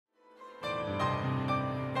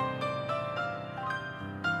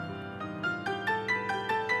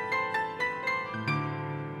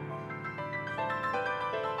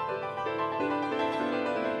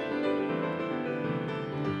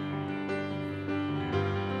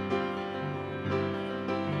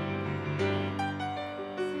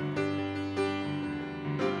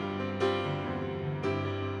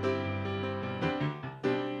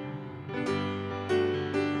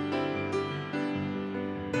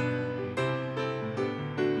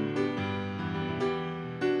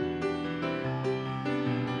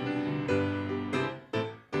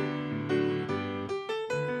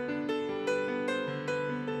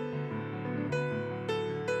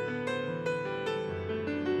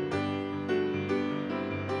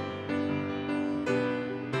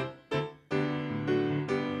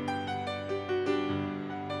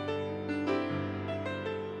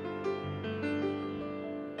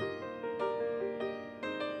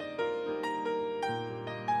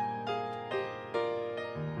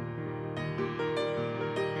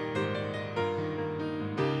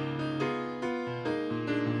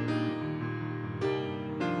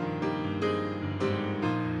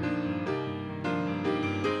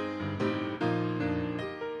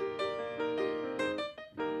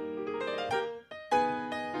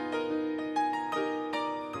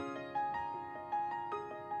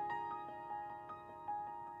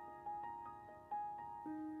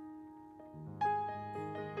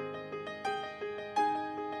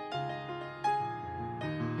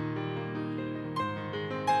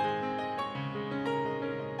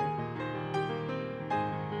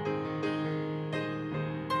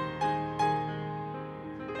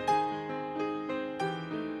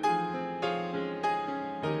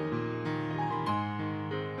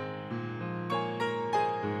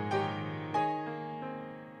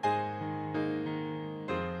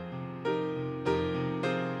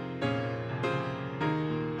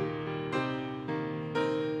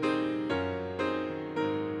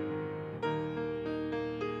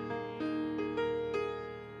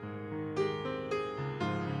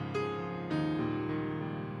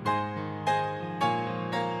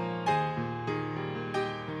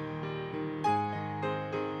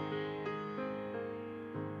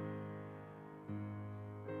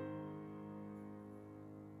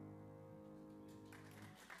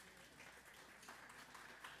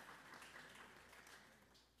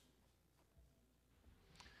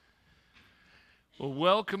Well,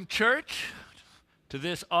 welcome, church, to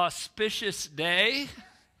this auspicious day.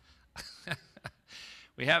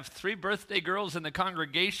 We have 3 birthday girls in the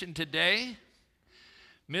congregation today.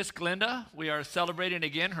 Miss Glenda, we are celebrating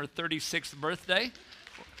again her 36th birthday.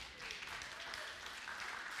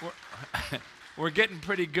 We're getting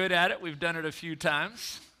pretty good at it. We've done it a few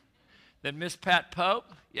times. Then Miss Pat Pope,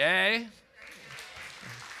 yay.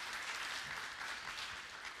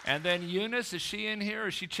 And then Eunice, is she in here or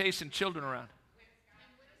is she chasing children around?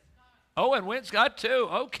 Oh, and Went's got 2.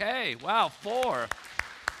 Okay, wow, 4.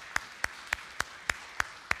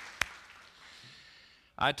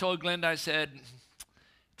 I told Glenda, I said,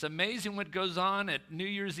 it's amazing what goes on at New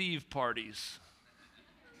Year's Eve parties.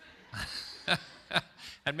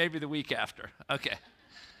 And maybe the week after. Okay.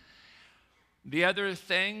 The other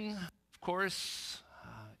thing, of course,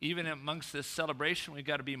 even amongst this celebration, we've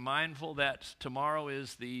got to be mindful that tomorrow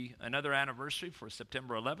is another anniversary for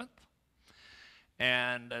September 11th.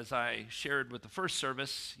 And as I shared with the first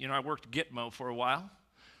service, I worked Gitmo for a while,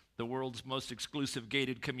 the world's most exclusive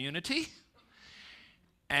gated community.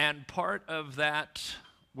 And part of that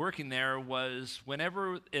working there was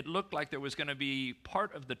whenever it looked like there was going to be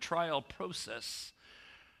part of the trial process,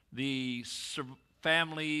 the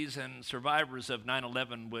families and survivors of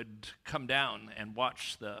 9/11 would come down and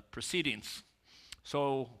watch the proceedings.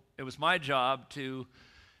 So it was my job to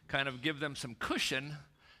kind of give them some cushion,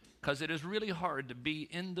 because it is really hard to be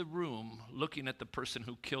in the room looking at the person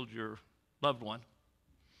who killed your loved one,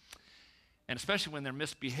 and especially when they're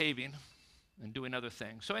misbehaving and doing other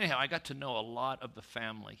things. So anyhow, I got to know a lot of the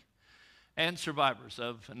family and survivors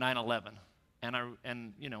of 9/11,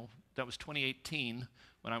 and that was 2018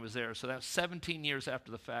 when I was there. So that was 17 years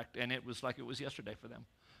after the fact, and it was like it was yesterday for them,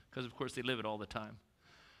 because of course they live it all the time.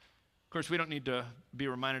 Of course, we don't need to be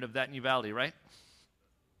reminded of that in Uvalde, right?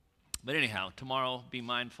 But anyhow, tomorrow, be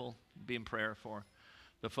mindful, be in prayer for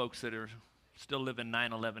the folks that are still living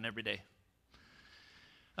 9/11 every day.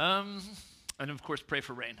 And of course, pray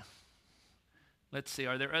for rain. Let's see,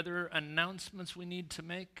 are there other announcements we need to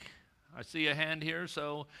make? I see a hand here,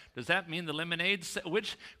 so does that mean the lemonade?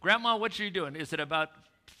 Grandma, what are you doing? Is it about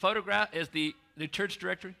photograph? Is the church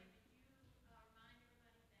directory?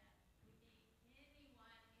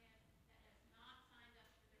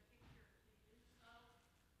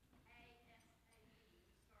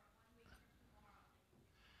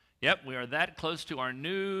 Yep, we are that close to our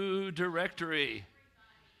new directory.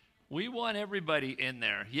 We want everybody in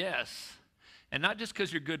there, yes. And not just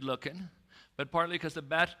because you're good looking, but partly because the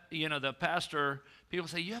pastor, people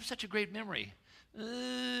say, you have such a great memory.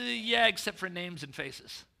 Yeah, except for names and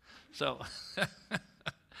faces. So, but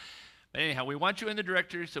anyhow, we want you in the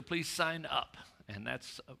directory, so please sign up. And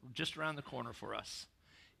that's just around the corner for us.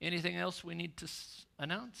 Anything else we need to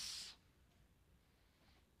announce?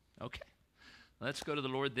 Okay. Let's go to the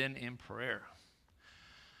Lord then in prayer.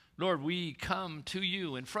 Lord, we come to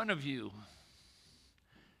you, in front of you,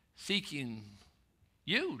 seeking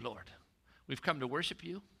you, Lord. We've come to worship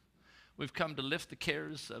you. We've come to lift the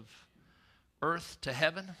cares of earth to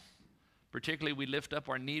heaven. Particularly, we lift up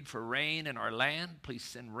our need for rain in our land. Please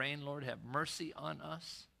send rain, Lord. Have mercy on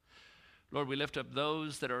us. Lord, we lift up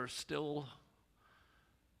those that are still,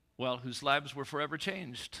 whose lives were forever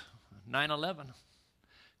changed. 9/11.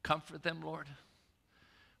 Comfort them, Lord.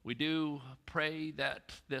 We do pray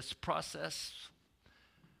that this process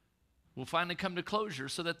will finally come to closure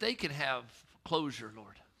so that they can have closure,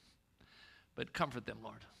 Lord. But comfort them,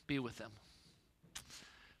 Lord. Be with them.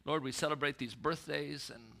 Lord, we celebrate these birthdays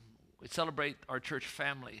and we celebrate our church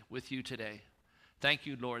family with you today. Thank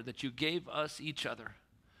you, Lord, that you gave us each other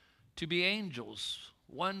to be angels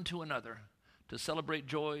one to another, to celebrate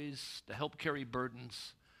joys, to help carry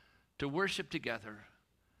burdens, to worship together,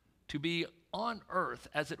 to be on earth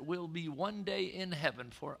as it will be one day in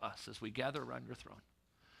heaven for us as we gather around your throne.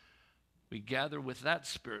 We gather with that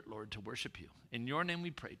spirit, Lord, to worship you. In your name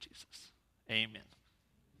we pray, Jesus. Amen.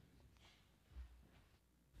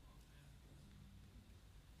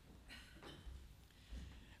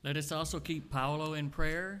 Let us also keep Paolo in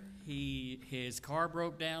prayer. His car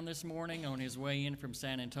broke down this morning on his way in from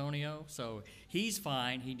San Antonio, so he's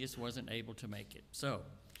fine. He just wasn't able to make it. So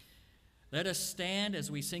let us stand as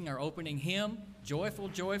we sing our opening hymn, Joyful,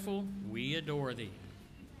 Joyful, We Adore Thee.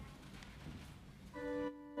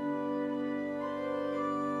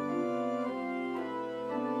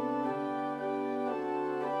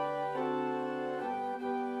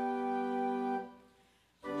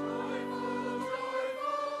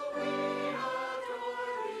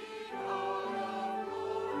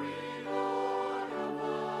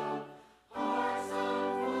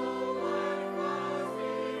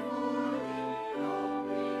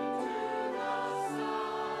 Sun.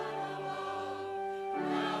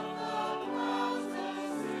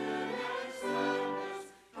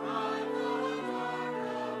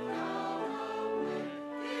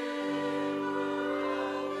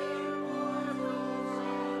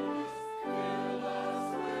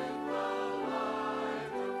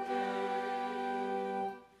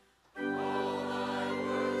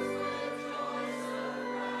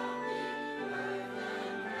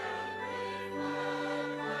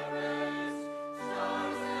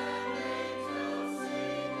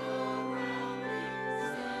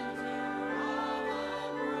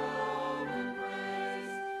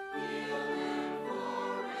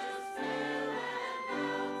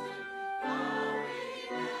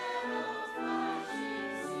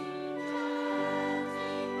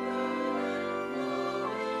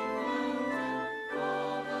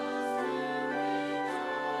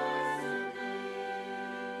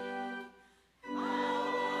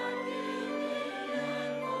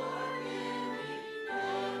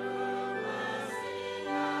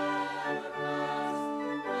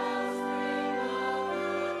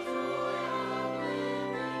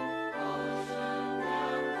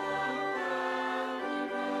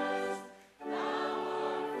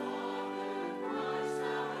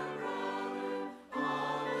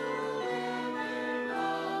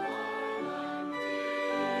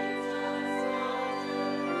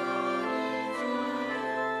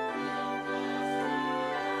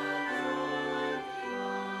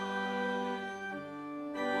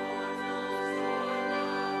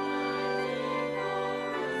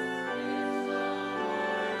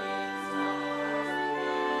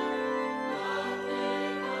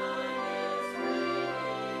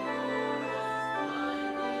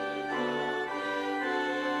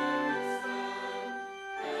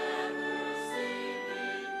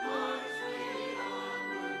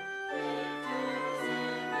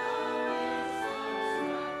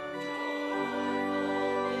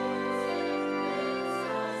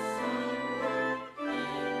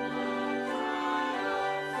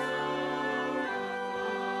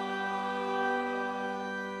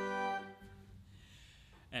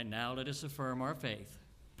 And now let us affirm our faith.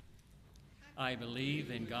 I believe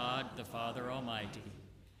in God, the Father Almighty,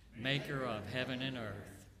 maker of heaven and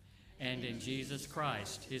earth, and in Jesus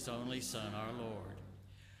Christ, his only Son, our Lord,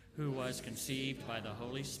 who was conceived by the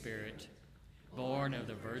Holy Spirit, born of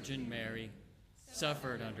the Virgin Mary,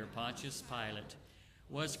 suffered under Pontius Pilate,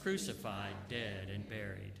 was crucified, dead, and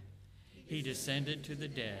buried. He descended to the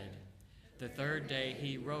dead. The third day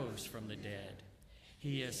he rose from the dead.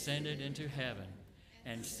 He ascended into heaven,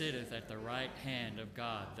 and sitteth at the right hand of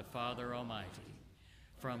God the Father Almighty.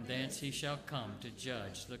 From thence he shall come to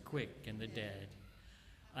judge the quick and the dead.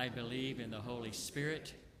 I believe in the Holy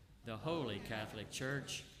Spirit, the holy Catholic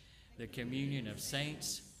Church, the communion of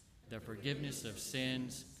saints, the forgiveness of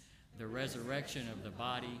sins, the resurrection of the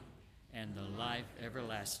body, and the life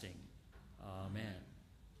everlasting. Amen.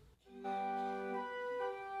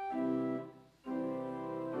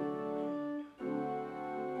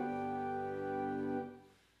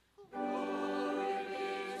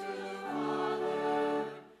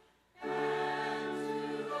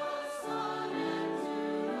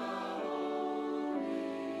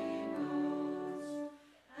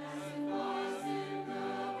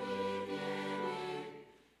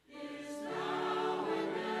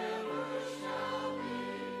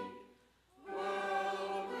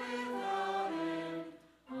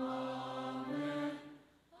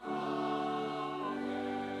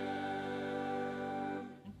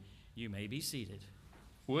 You may be seated.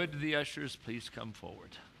 Would the ushers please come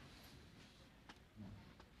forward?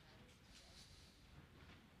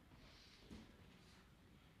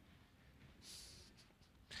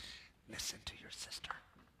 Listen to your sister.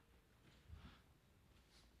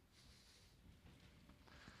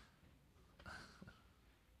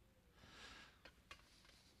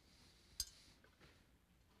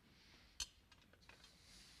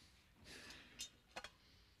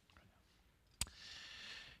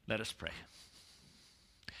 Let us pray.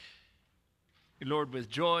 Lord, with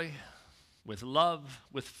joy, with love,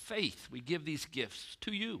 with faith, we give these gifts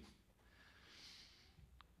to you.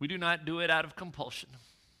 We do not do it out of compulsion.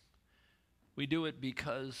 We do it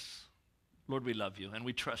because, Lord, we love you and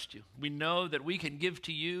we trust you. We know that we can give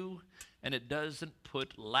to you and it doesn't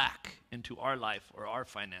put lack into our life or our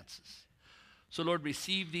finances. So, Lord,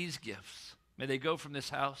 receive these gifts. May they go from this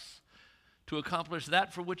house to accomplish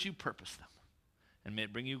that for which you purpose them. And may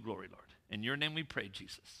it bring you glory, Lord. In your name we pray,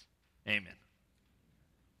 Jesus. Amen.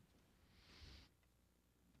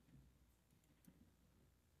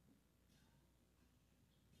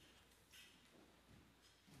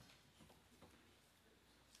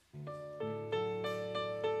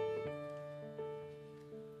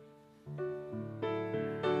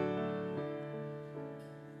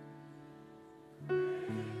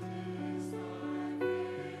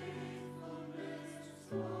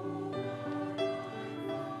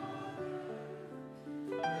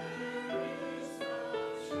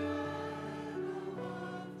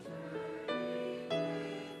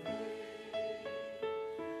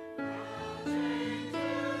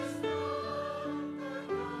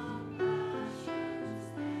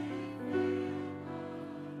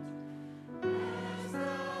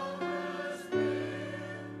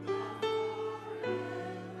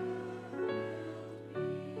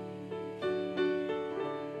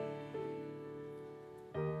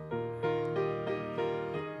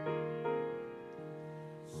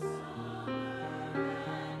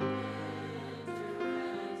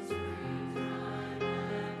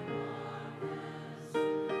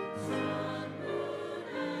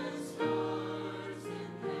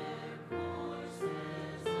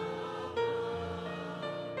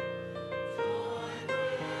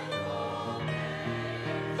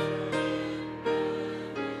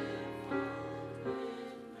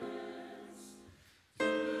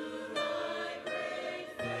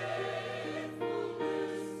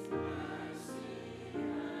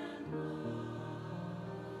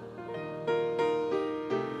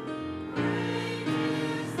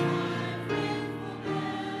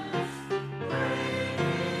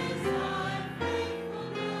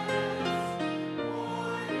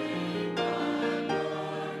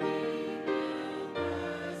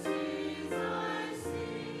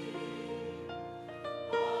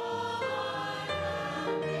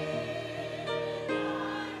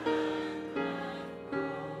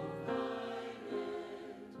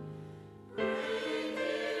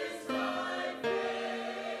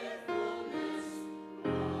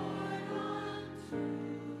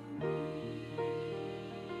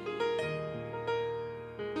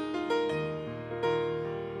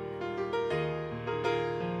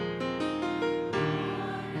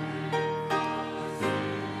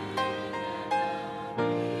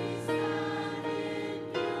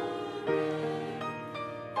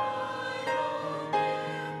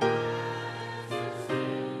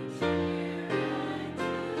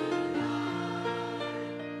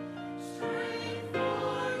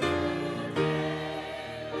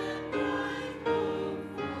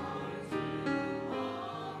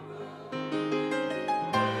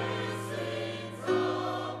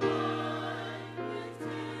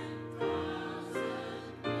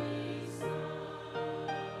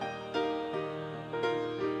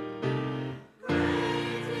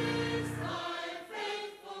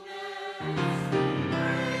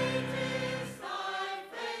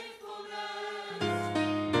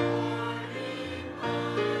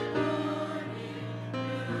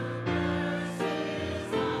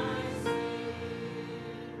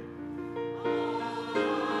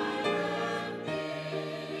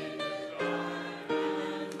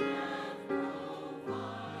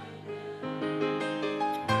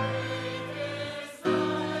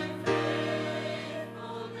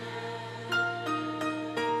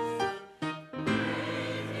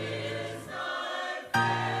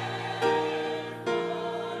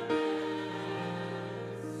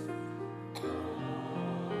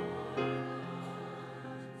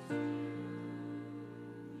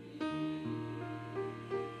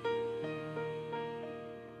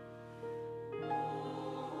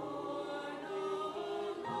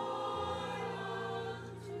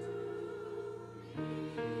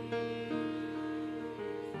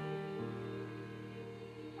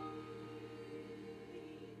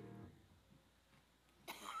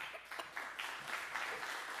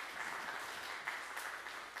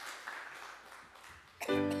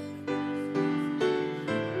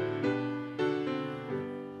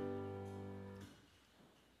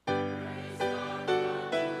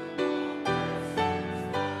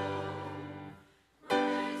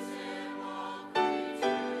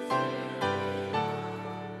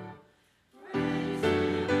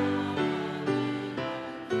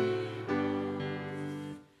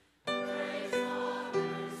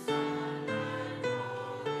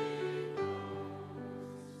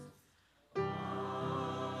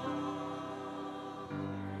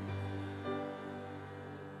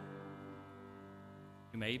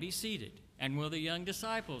 may be seated. And will the young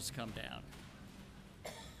disciples come down?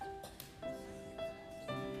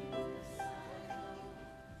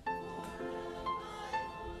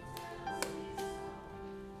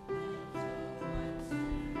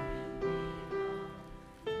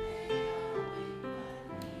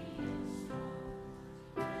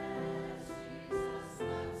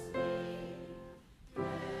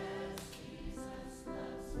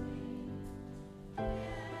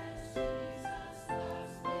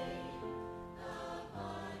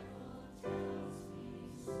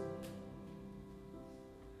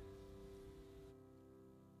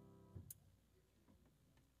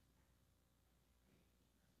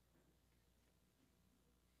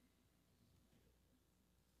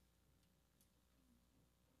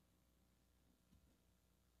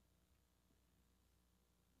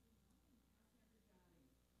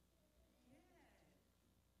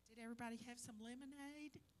 Did everybody have some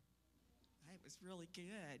lemonade? It was really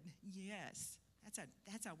good. Yes,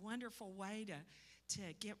 that's a wonderful way to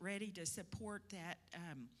get ready to support that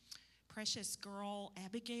precious girl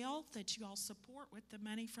Abigail that you all support with the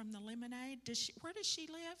money from the lemonade. Where does she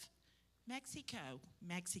live? Mexico.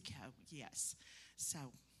 Yes. So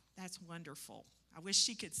that's wonderful. I wish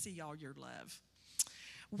she could see all your love.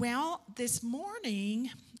 Well, this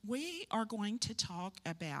morning we are going to talk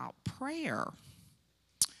about prayer.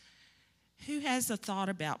 Who has a thought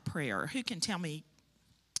about prayer? Who can tell me?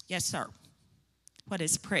 Yes, sir. What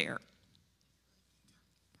is prayer?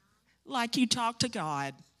 Like you talk to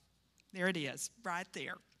God. There it is, right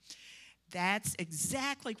there. That's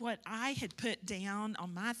exactly what I had put down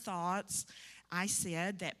on my thoughts. I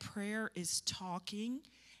said that prayer is talking,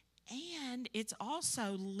 and it's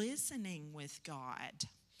also listening with God.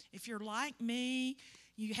 If you're like me,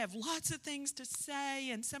 you have lots of things to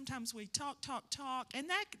say, and sometimes we talk, and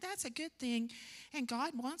that's a good thing. And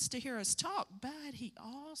God wants to hear us talk, but He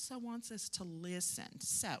also wants us to listen.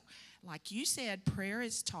 So, like you said, prayer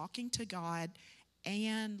is talking to God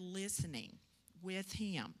and listening with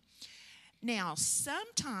Him. Now,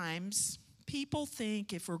 sometimes people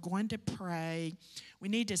think if we're going to pray, we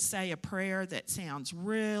need to say a prayer that sounds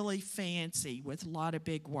really fancy with a lot of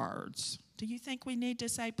big words. Do you think we need to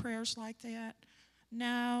say prayers like that?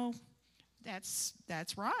 No, that's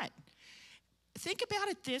right. Think about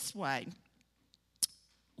it this way.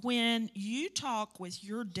 When you talk with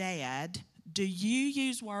your dad, do you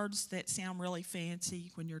use words that sound really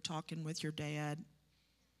fancy when you're talking with your dad?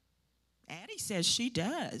 Addie says she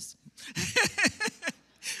does.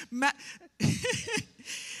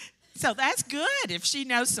 So that's good. If she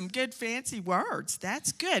knows some good fancy words,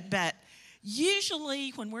 that's good. But usually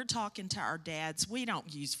when we're talking to our dads, we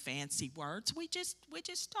don't use fancy words. We just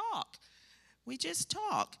talk. We just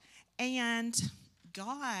talk. And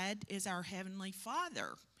God is our Heavenly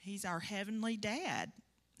Father. He's our Heavenly Dad.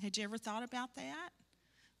 Had you ever thought about that?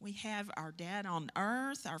 We have our dad on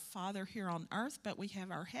earth, our Father here on earth, but we have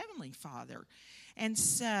our Heavenly Father. And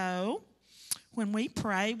so when we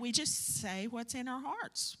pray, we just say what's in our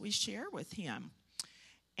hearts. We share with Him.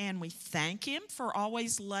 And we thank Him for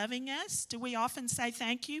always loving us. Do we often say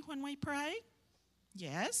thank you when we pray?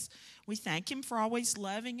 Yes. We thank Him for always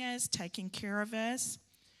loving us, taking care of us.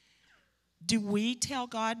 Do we tell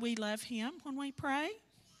God we love Him when we pray?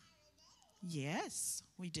 Yes,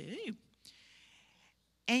 we do.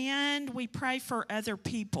 And we pray for other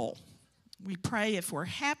people. We pray if we're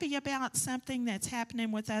happy about something that's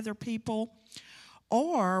happening with other people,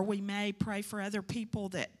 or we may pray for other people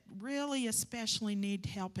that really especially need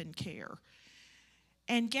help and care.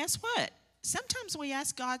 And guess what? Sometimes we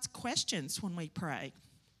ask God's questions when we pray.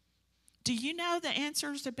 Do you know the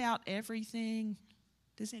answers about everything?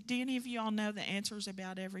 Do any of you all know the answers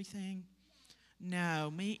about everything?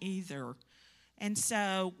 No, me either. And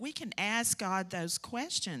so we can ask God those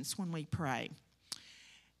questions when we pray.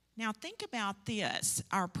 Now think about this.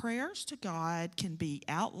 Our prayers to God can be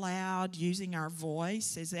out loud using our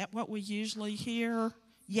voice. Is that what we usually hear?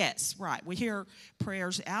 Yes, right. We hear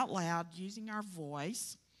prayers out loud using our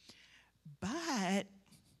voice. But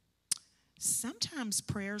sometimes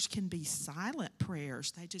prayers can be silent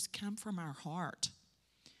prayers. They just come from our heart.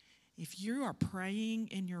 If you are praying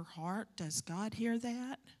in your heart, does God hear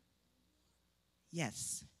that?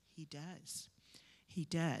 Yes, He does. He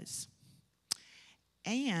does.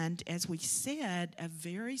 And as we said, a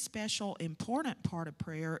very special, important part of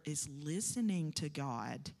prayer is listening to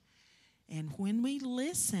God. And when we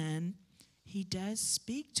listen, He does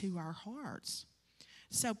speak to our hearts.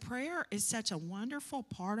 So prayer is such a wonderful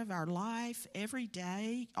part of our life every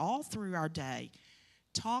day, all through our day,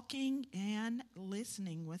 talking and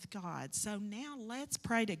listening with God. So now let's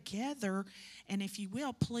pray together. And if you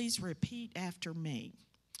will, please repeat after me.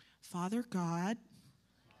 Father God,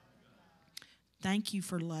 thank you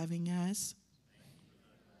for loving us.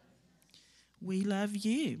 We love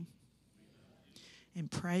you and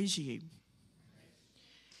praise you.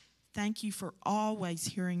 Thank you for always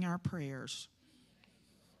hearing our prayers.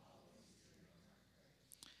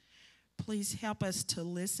 Please help us to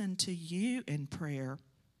listen to you in prayer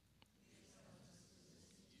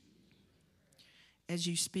as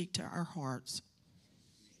you speak to our hearts.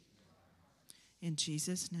 In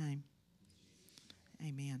Jesus' name,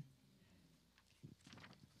 amen.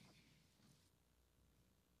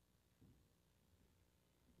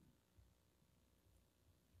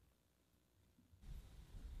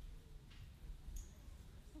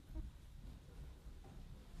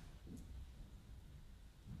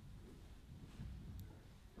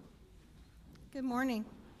 Good morning.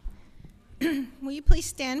 Will you please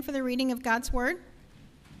stand for the reading of God's Word?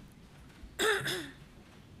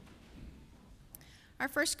 Our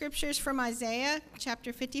first scripture is from Isaiah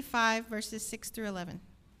chapter 55, verses 6 through 11.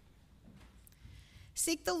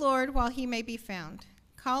 Seek the Lord while he may be found.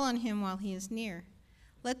 Call on him while he is near.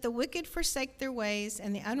 Let the wicked forsake their ways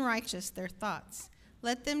and the unrighteous their thoughts.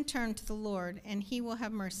 Let them turn to the Lord, and he will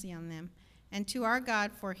have mercy on them, and to our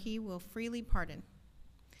God, for he will freely pardon.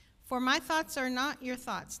 For my thoughts are not your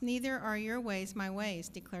thoughts, neither are your ways my ways,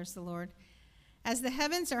 declares the Lord. As the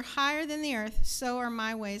heavens are higher than the earth, so are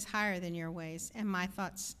my ways higher than your ways, and my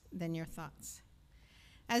thoughts than your thoughts.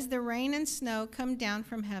 As the rain and snow come down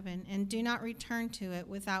from heaven and do not return to it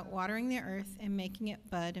without watering the earth and making it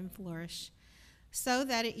bud and flourish, so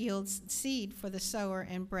that it yields seed for the sower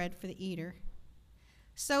and bread for the eater,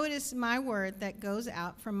 so it is my word that goes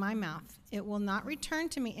out from my mouth. It will not return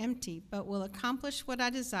to me empty, but will accomplish what I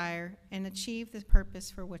desire and achieve the purpose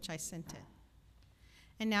for which I sent it.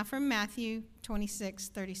 And now from Matthew 26,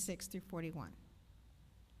 36 through 41.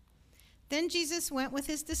 Then Jesus went with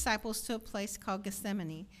his disciples to a place called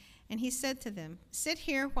Gethsemane, and he said to them, "Sit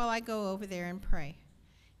here while I go over there and pray."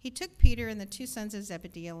 He took Peter and the two sons of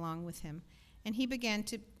Zebedee along with him, and he began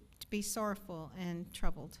to be sorrowful and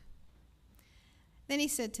troubled. Then he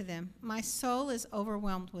said to them, "My soul is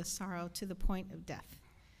overwhelmed with sorrow to the point of death.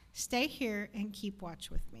 Stay here and keep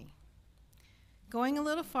watch with me." Going a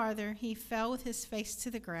little farther, he fell with his face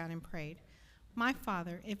to the ground and prayed, "My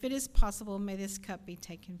Father, if it is possible, may this cup be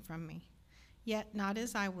taken from me. Yet not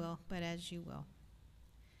as I will, but as you will."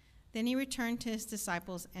 Then he returned to his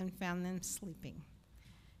disciples and found them sleeping.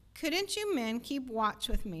 "Couldn't you men keep watch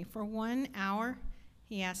with me for 1 hour?"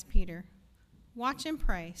 he asked Peter. "Watch and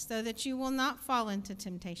pray, so that you will not fall into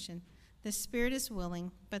temptation. The spirit is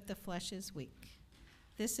willing, but the flesh is weak."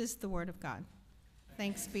 This is the word of God.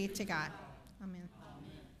 Thanks be to God. Amen.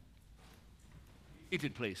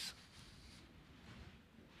 Seated, please.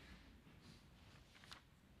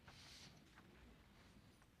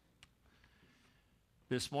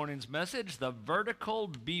 This morning's message, the vertical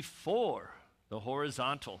before the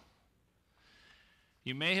horizontal.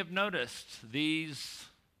 You may have noticed these,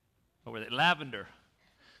 what were they, lavender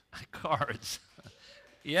cards.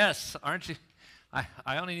 Yes, aren't you?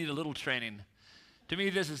 I only need a little training. To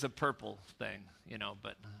me, this is a purple thing,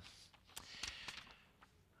 but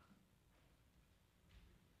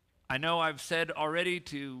I know I've said already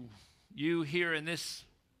to you here in this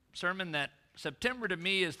sermon that September to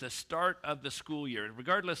me is the start of the school year,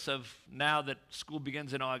 regardless of now that school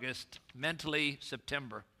begins in August, mentally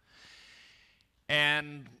September.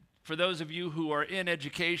 And for those of you who are in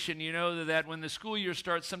education, you know that when the school year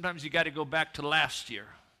starts, sometimes you got to go back to last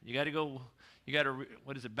year.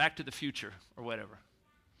 What is it, Back to the Future or whatever.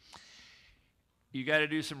 You got to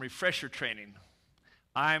do some refresher training.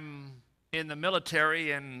 I'm in the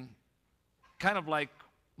military, and kind of like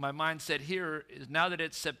my mindset here is now that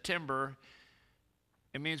it's September,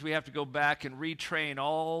 it means we have to go back and retrain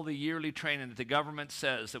all the yearly training that the government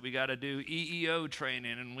says that we got to do, EEO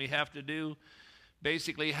training, and we have to do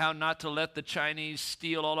basically how not to let the Chinese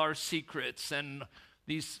steal all our secrets, and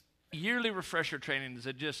these yearly refresher trainings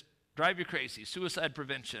that just drive you crazy, suicide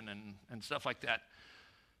prevention and stuff like that.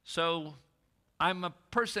 So I'm a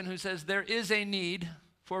person who says there is a need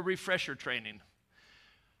for refresher training.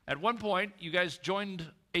 At one point, you guys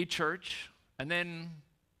joined a church, and then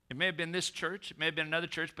it may have been this church, it may have been another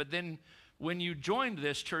church, but then when you joined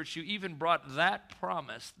this church, you even brought that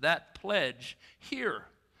promise, that pledge here.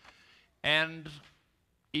 And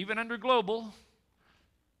even under Global,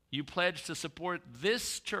 you pledge to support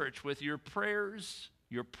this church with your prayers,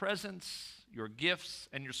 your presence, your gifts,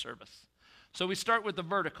 and your service. So we start with the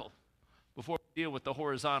vertical before we deal with the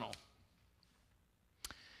horizontal.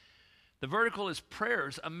 The vertical is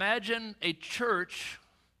prayers. Imagine a church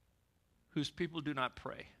whose people do not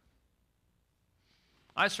pray.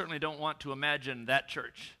 I certainly don't want to imagine that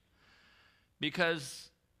church. Because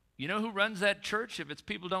you know who runs that church if its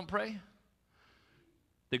people don't pray?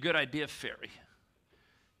 The Good Idea Fairy.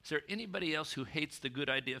 Is there anybody else who hates the Good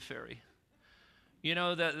Idea Fairy? You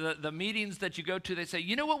know, the meetings that you go to, they say,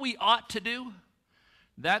 you know what we ought to do?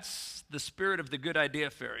 That's the spirit of the Good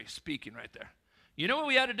Idea Fairy speaking right there. You know what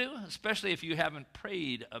we ought to do? Especially if you haven't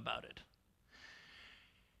prayed about it.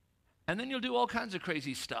 And then you'll do all kinds of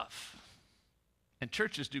crazy stuff. And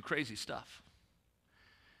churches do crazy stuff.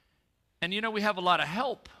 And you know, we have a lot of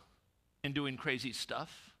help in doing crazy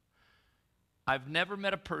stuff. I've never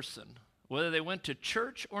met a person, whether they went to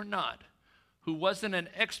church or not, who wasn't an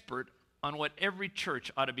expert on what every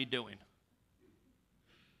church ought to be doing.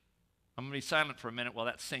 I'm going to be silent for a minute while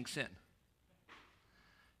that sinks in.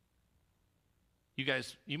 You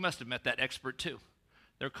guys, you must have met that expert too.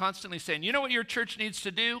 They're constantly saying, you know what your church needs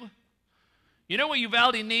to do? You know what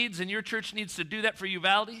Uvalde needs, and your church needs to do that for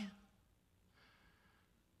Uvalde?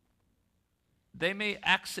 They may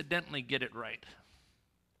accidentally get it right.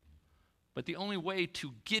 But the only way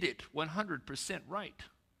to get it 100% right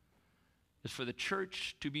is for the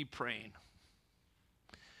church to be praying.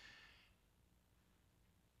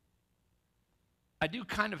 I do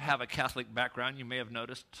kind of have a Catholic background, you may have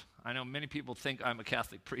noticed. I know many people think I'm a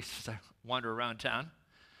Catholic priest as I wander around town.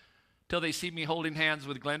 Till they see me holding hands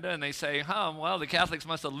with Glenda and they say, oh, well, the Catholics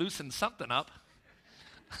must have loosened something up.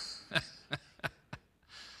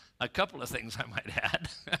 A couple of things I might add.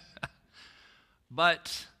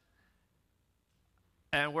 But,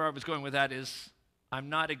 and where I was going with that is, I'm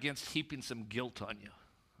not against heaping some guilt on you.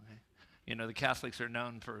 Okay? You know, the Catholics are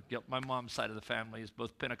known for guilt. My mom's side of the family is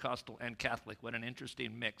both Pentecostal and Catholic. What an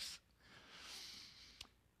interesting mix.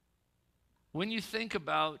 When you think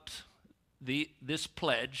about this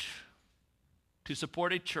pledge to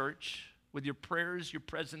support a church with your prayers, your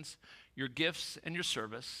presence, your gifts, and your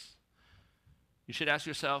service, you should ask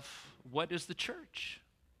yourself, what is the church?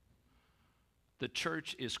 The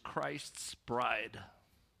church is Christ's bride.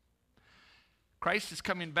 Christ is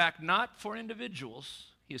coming back not for individuals.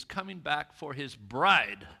 He is coming back for his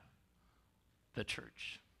bride, the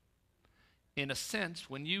church. In a sense,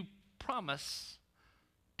 when you promise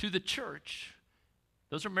to the church,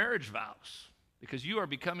 those are marriage vows because you are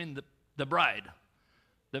becoming the bride,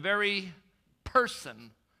 the very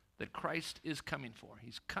person that Christ is coming for.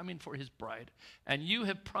 He's coming for his bride. And you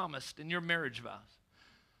have promised in your marriage vows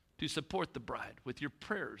to support the bride with your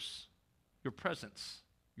prayers, your presence,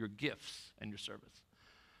 your gifts, and your service.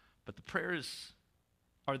 But the prayers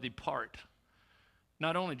are the part,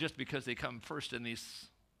 not only just because they come first in these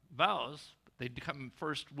vows, but they come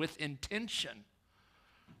first with intention.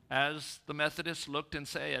 As the Methodists looked and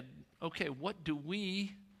said, okay, what do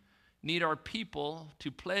we need our people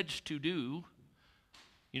to pledge to do?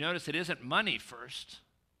 You notice it isn't money first.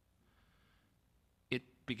 It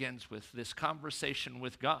begins with this conversation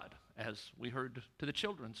with God, as we heard to the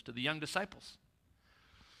children, to the young disciples.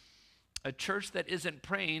 A church that isn't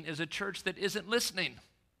praying is a church that isn't listening.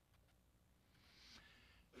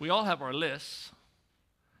 We all have our lists.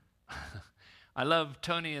 I love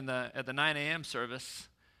Tony at the 9 a.m. service.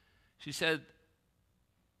 She said,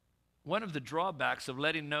 one of the drawbacks of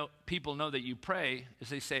letting people know that you pray is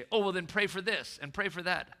they say, oh, well, then pray for this and pray for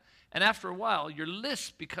that. And after a while, your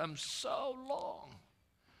list becomes so long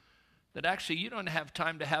that actually you don't have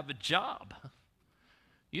time to have a job.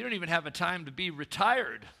 You don't even have a time to be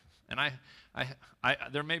retired. And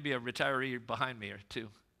there may be a retiree behind me or two.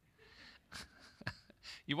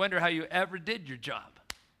 You wonder how you ever did your job.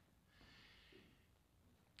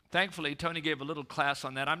 Thankfully, Tony gave a little class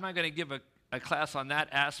on that. I'm not going to give a class on that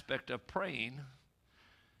aspect of praying,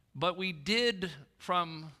 but we did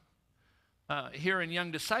from here in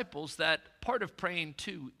Young Disciples that part of praying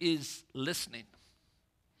too is listening.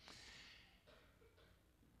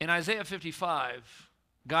 In Isaiah 55,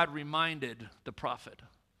 God reminded the prophet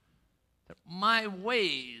that my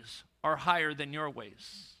ways are higher than your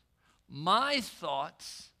ways. My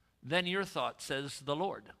thoughts than your thoughts, says the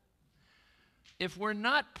Lord. If we're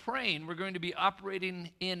not praying, we're going to be operating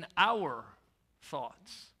in our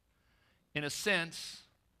thoughts, in a sense,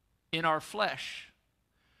 in our flesh.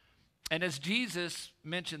 And as Jesus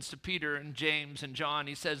mentions to Peter and James and John,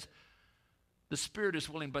 he says, the spirit is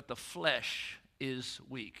willing, but the flesh is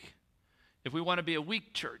weak. If we want to be a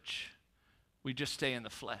weak church, we just stay in the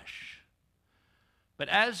flesh. But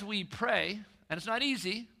as we pray, and it's not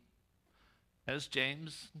easy, as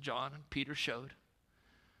James, John, and Peter showed,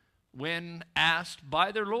 when asked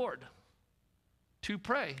by their Lord to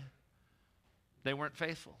pray, they weren't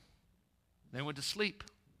faithful. They went to sleep.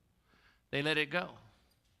 They let it go.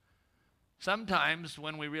 Sometimes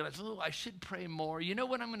when we realize, oh, I should pray more, you know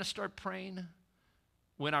when I'm going to start praying?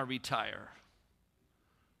 When I retire.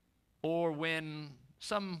 Or when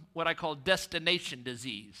what I call destination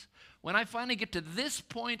disease. When I finally get to this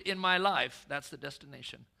point in my life, that's the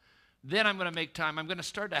destination. Then I'm going to make time. I'm going to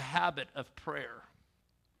start a habit of prayer.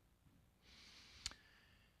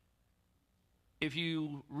 If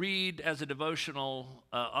you read as a devotional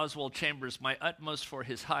Oswald Chambers, My Utmost for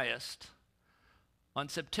His Highest, on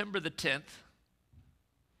September the 10th,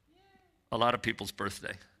 a lot of people's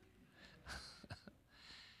birthday,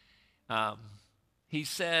 he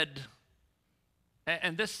said,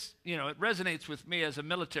 and this, it resonates with me as a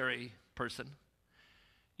military person,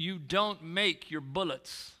 you don't make your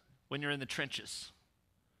bullets when you're in the trenches.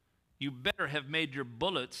 You better have made your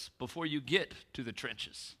bullets before you get to the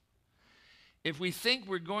trenches. If we think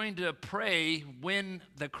we're going to pray when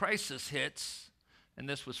the crisis hits, and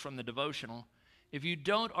this was from the devotional, if you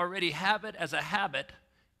don't already have it as a habit,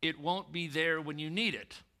 it won't be there when you need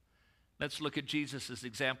it. Let's look at Jesus'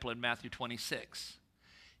 example in Matthew 26.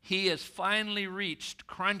 He has finally reached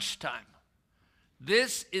crunch time.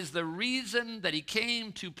 This is the reason that he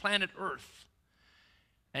came to planet Earth.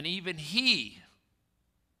 And even he,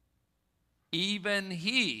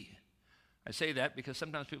 I say that because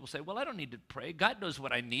sometimes people say, well, I don't need to pray. God knows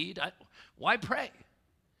what I need. Why pray?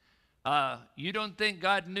 You don't think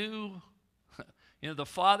God knew? The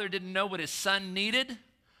Father didn't know what his Son needed,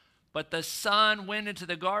 but the Son went into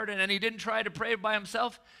the garden and he didn't try to pray by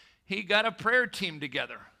himself. He got a prayer team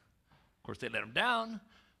together. Of course, they let him down,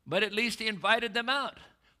 but at least he invited them out.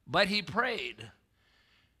 But he prayed.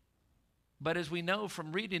 But as we know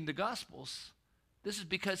from reading the Gospels, this is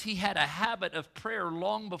because he had a habit of prayer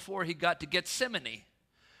long before he got to Gethsemane.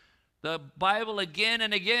 The Bible again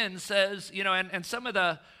and again says, and some of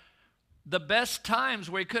the best times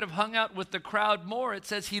where he could have hung out with the crowd more, it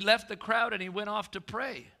says he left the crowd and he went off to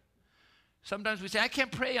pray. Sometimes we say, I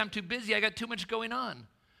can't pray, I'm too busy, I got too much going on.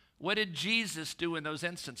 What did Jesus do in those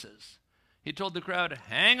instances? He told the crowd,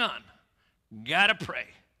 hang on, gotta pray.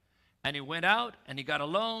 And he went out and he got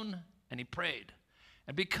alone and he prayed.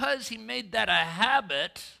 And because he made that a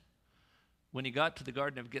habit, when he got to the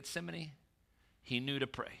Garden of Gethsemane, he knew to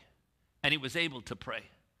pray. And he was able to pray.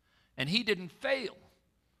 And he didn't fail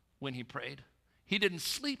when he prayed. He didn't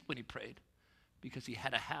sleep when he prayed because he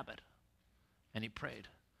had a habit and he prayed.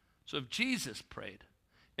 So if Jesus prayed,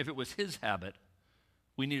 if it was his habit,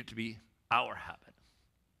 we need it to be our habit.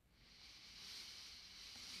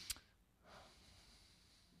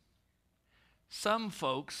 Some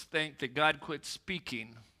folks think that God quit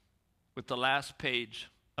speaking with the last page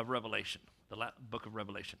of Revelation, the book of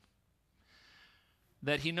Revelation.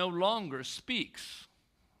 That he no longer speaks.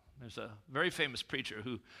 There's a very famous preacher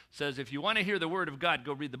who says, if you want to hear the word of God,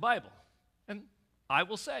 go read the Bible. And I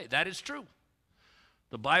will say, that is true.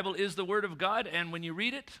 The Bible is the word of God, and when you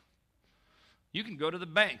read it, you can go to the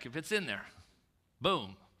bank if it's in there.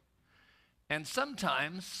 Boom. And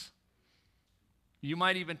sometimes you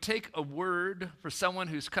might even take a word for someone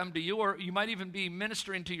who's come to you, or you might even be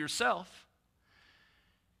ministering to yourself.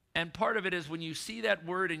 And part of it is when you see that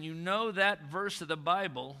word and you know that verse of the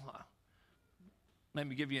Bible. Let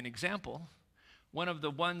me give you an example. One of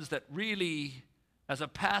the ones that really, as a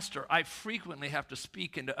pastor, I frequently have to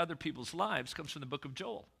speak into other people's lives comes from the book of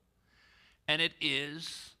Joel. And it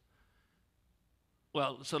is,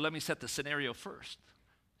 so let me set the scenario first.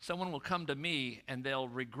 Someone will come to me and they'll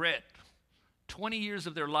regret 20 years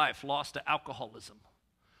of their life lost to alcoholism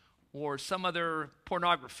or some other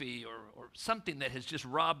pornography or something that has just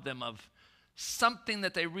robbed them of something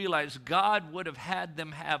that they realize God would have had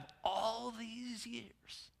them have all these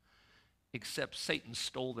years, except Satan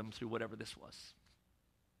stole them through whatever this was.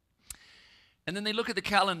 And then they look at the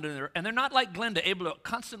calendar, and they're not like Glenda, able to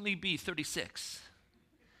constantly be 36.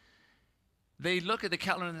 They look at the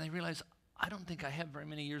calendar and they realize, I don't think I have very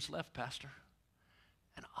many years left, Pastor.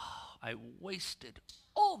 And I wasted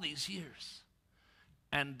all these years.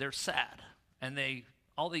 And they're sad. And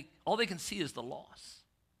all they can see is the loss.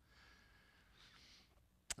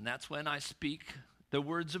 And that's when I speak the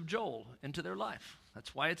words of Joel into their life.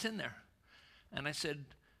 That's why it's in there. And I said,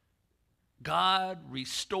 God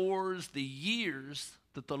restores the years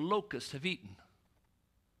that the locusts have eaten.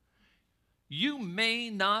 You may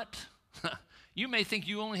think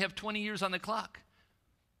you only have 20 years on the clock.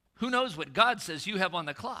 Who knows what God says you have on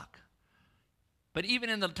the clock? But even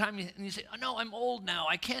in the time you say, oh, no, I'm old now.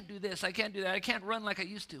 I can't do this. I can't do that. I can't run like I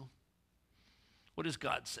used to. What does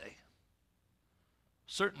God say?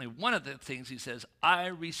 Certainly one of the things he says, I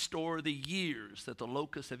restore the years that the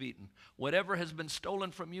locusts have eaten. Whatever has been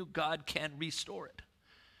stolen from you, God can restore it.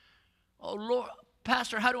 Oh, Lord,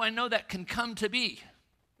 Pastor, how do I know that can come to be?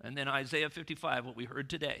 And then Isaiah 55, what we heard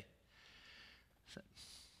today.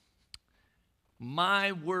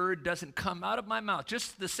 My word doesn't come out of my mouth.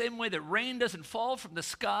 Just the same way that rain doesn't fall from the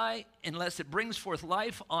sky unless it brings forth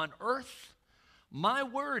life on earth, my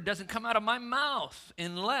word doesn't come out of my mouth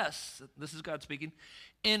unless, this is God speaking,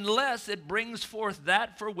 unless it brings forth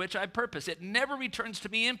that for which I purpose. It never returns to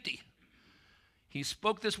me empty. He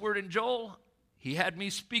spoke this word in Joel. He had me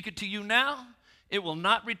speak it to you now. It will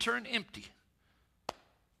not return empty.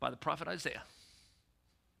 By the prophet Isaiah.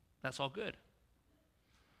 That's all good.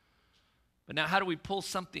 But now how do we pull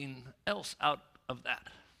something else out of that?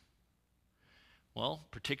 Well,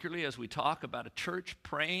 particularly as we talk about a church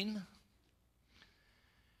praying,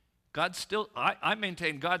 God still, I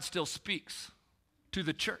maintain God still speaks to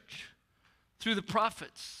the church, through the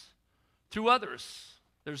prophets, through others.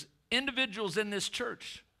 There's individuals in this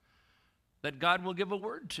church that God will give a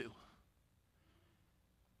word to.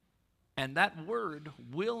 And that word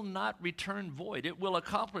will not return void. It will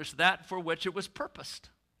accomplish that for which it was purposed.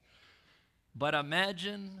 But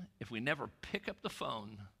imagine if we never pick up the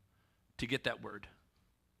phone to get that word.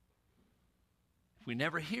 If we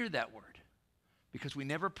never hear that word because we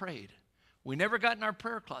never prayed. We never got in our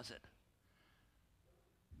prayer closet.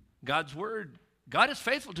 God's word, God is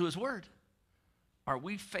faithful to his word. Are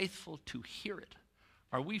we faithful to hear it?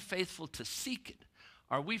 Are we faithful to seek it?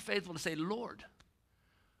 Are we faithful to say, Lord,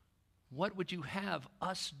 what would you have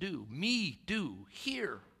us do, me do,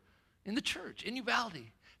 here in the church, in Uvalde,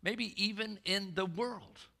 maybe even in the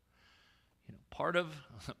world? You know, part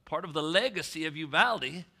of the legacy of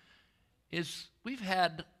Uvalde is we've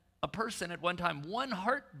had a person at one time 1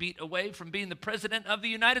 heartbeat away from being the president of the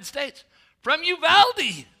United States. From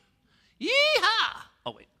Uvalde! Yeehaw!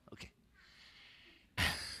 Oh, wait, okay.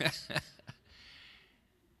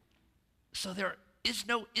 So there is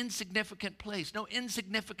no insignificant place, no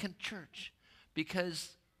insignificant church,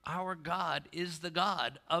 because our God is the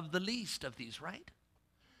God of the least of these, right?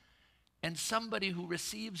 And somebody who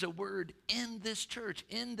receives a word in this church,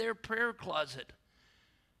 in their prayer closet,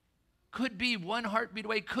 could be 1 heartbeat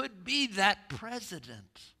away, could be that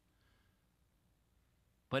president.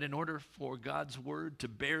 But in order for God's word to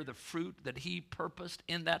bear the fruit that he purposed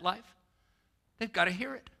in that life, they've got to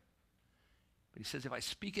hear it. But he says, if I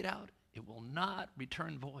speak it out, it will not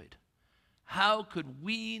return void. How could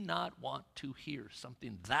we not want to hear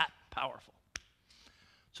something that powerful?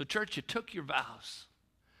 So church, you took your vows.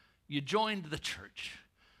 You joined the church.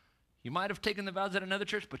 You might have taken the vows at another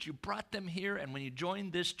church, but you brought them here, and when you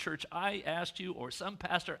joined this church, I asked you, or some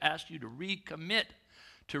pastor asked you to recommit,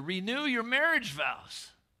 to renew your marriage vows.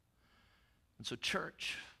 And so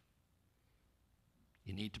church,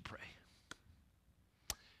 you need to pray.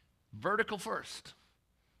 Vertical first.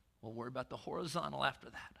 We'll worry about the horizontal after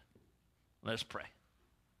that. Let's pray.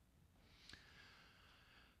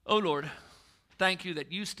 Oh Lord, thank you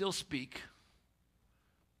that you still speak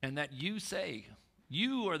and that you say,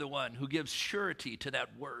 you are the one who gives surety to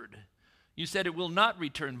that word. You said it will not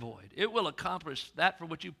return void. It will accomplish that for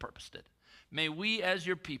which you purposed it. May we as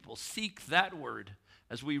your people seek that word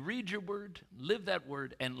as we read your word, live that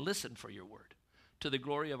word, and listen for your word to the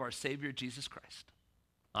glory of our Savior Jesus Christ.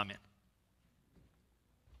 Amen.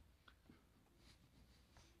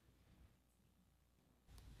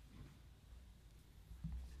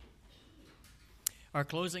 Our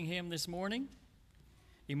closing hymn this morning,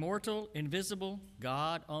 Immortal, Invisible,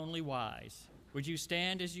 God Only Wise. Would you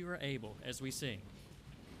stand as you are able as we sing?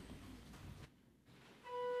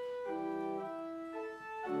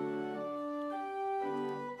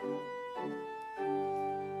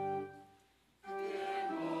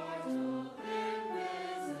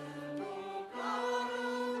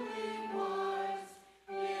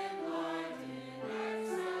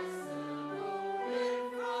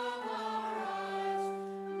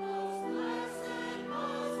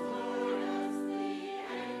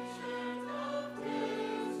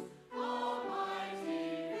 Almighty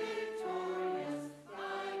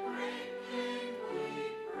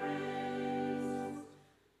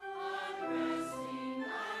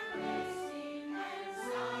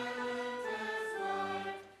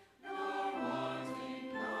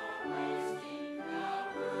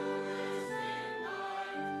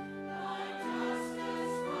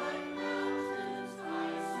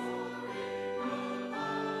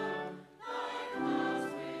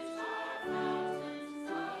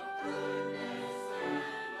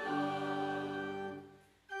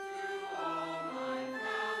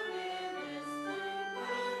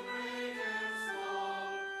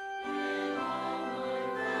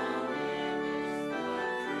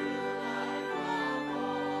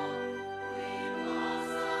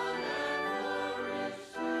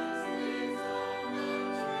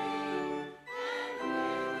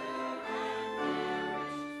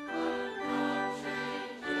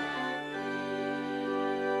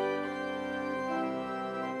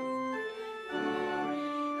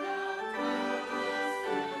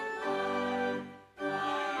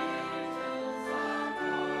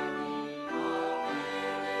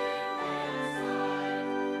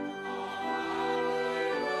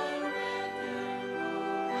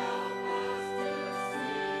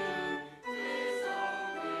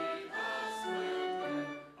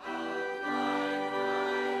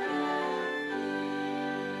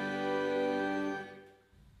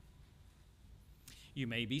You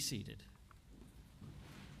may be seated.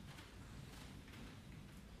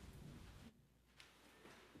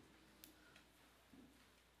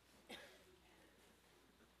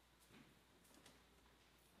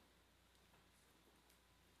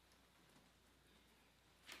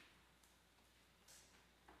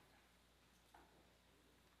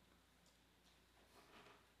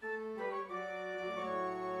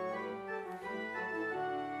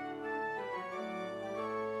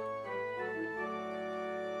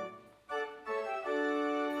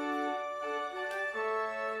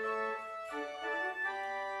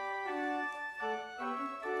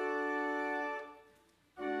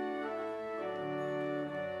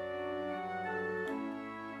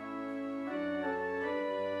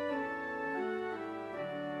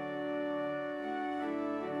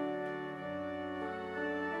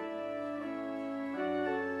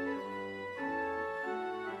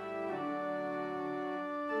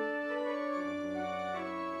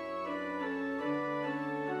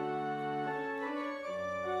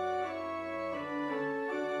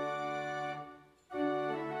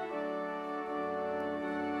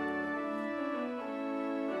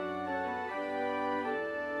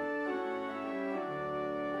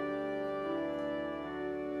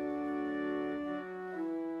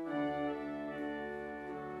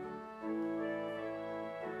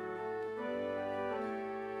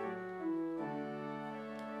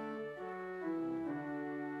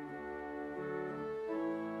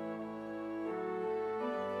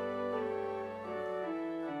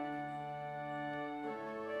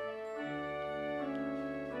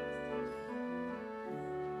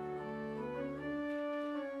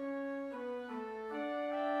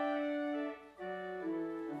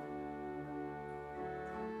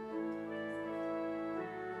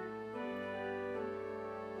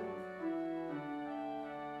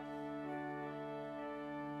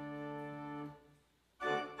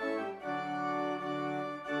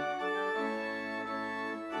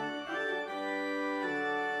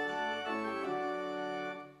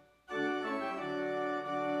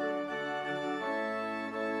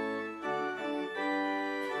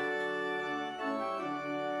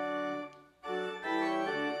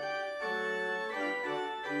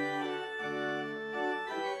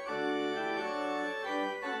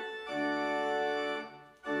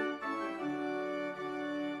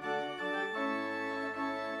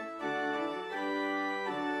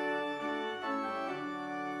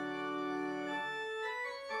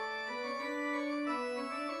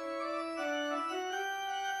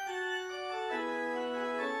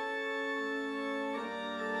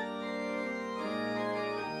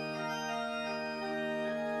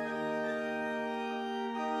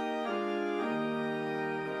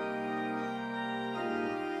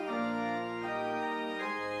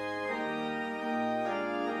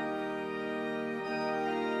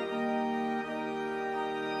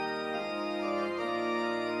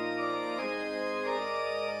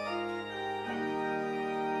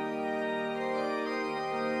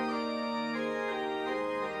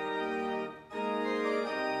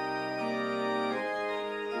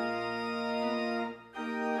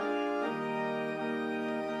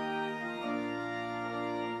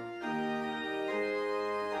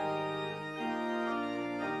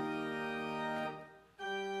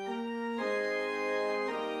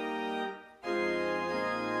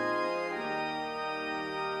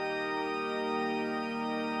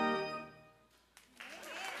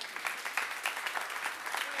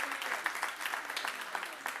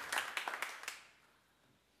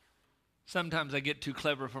 Sometimes I get too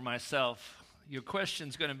clever for myself. Your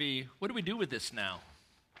question's going to be, what do we do with this now?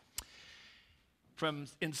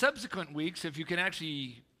 In subsequent weeks, if you can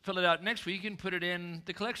actually fill it out next week, you can put it in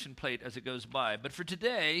the collection plate as it goes by. But for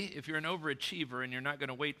today, if you're an overachiever and you're not going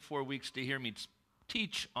to wait 4 weeks to hear me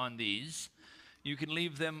teach on these, you can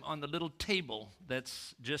leave them on the little table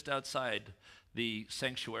that's just outside the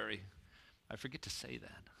sanctuary. I forget to say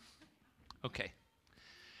that. Okay.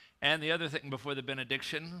 And the other thing before the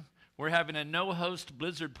benediction, we're having a no-host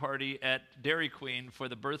blizzard party at Dairy Queen for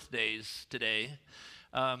the birthdays today.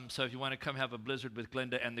 So if you want to come have a blizzard with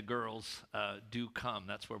Glenda and the girls, do come.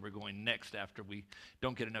 That's where we're going next after we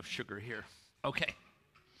don't get enough sugar here. Okay.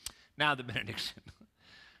 Now the benediction.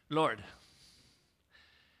 Lord,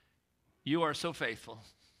 you are so faithful.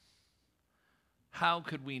 How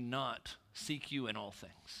could we not seek you in all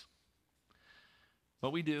things?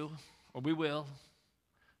 But we do, or we will.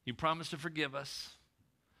 You promise to forgive us.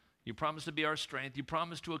 You promise to be our strength. You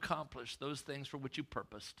promise to accomplish those things for which you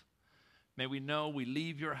purposed. May we know we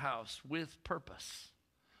leave your house with purpose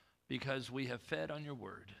because we have fed on your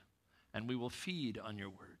word, and we will feed on your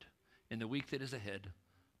word in the week that is ahead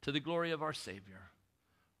to the glory of our Savior.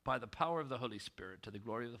 by the power of the Holy Spirit, to the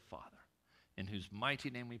glory of the Father, in whose mighty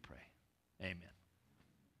name we pray. Amen.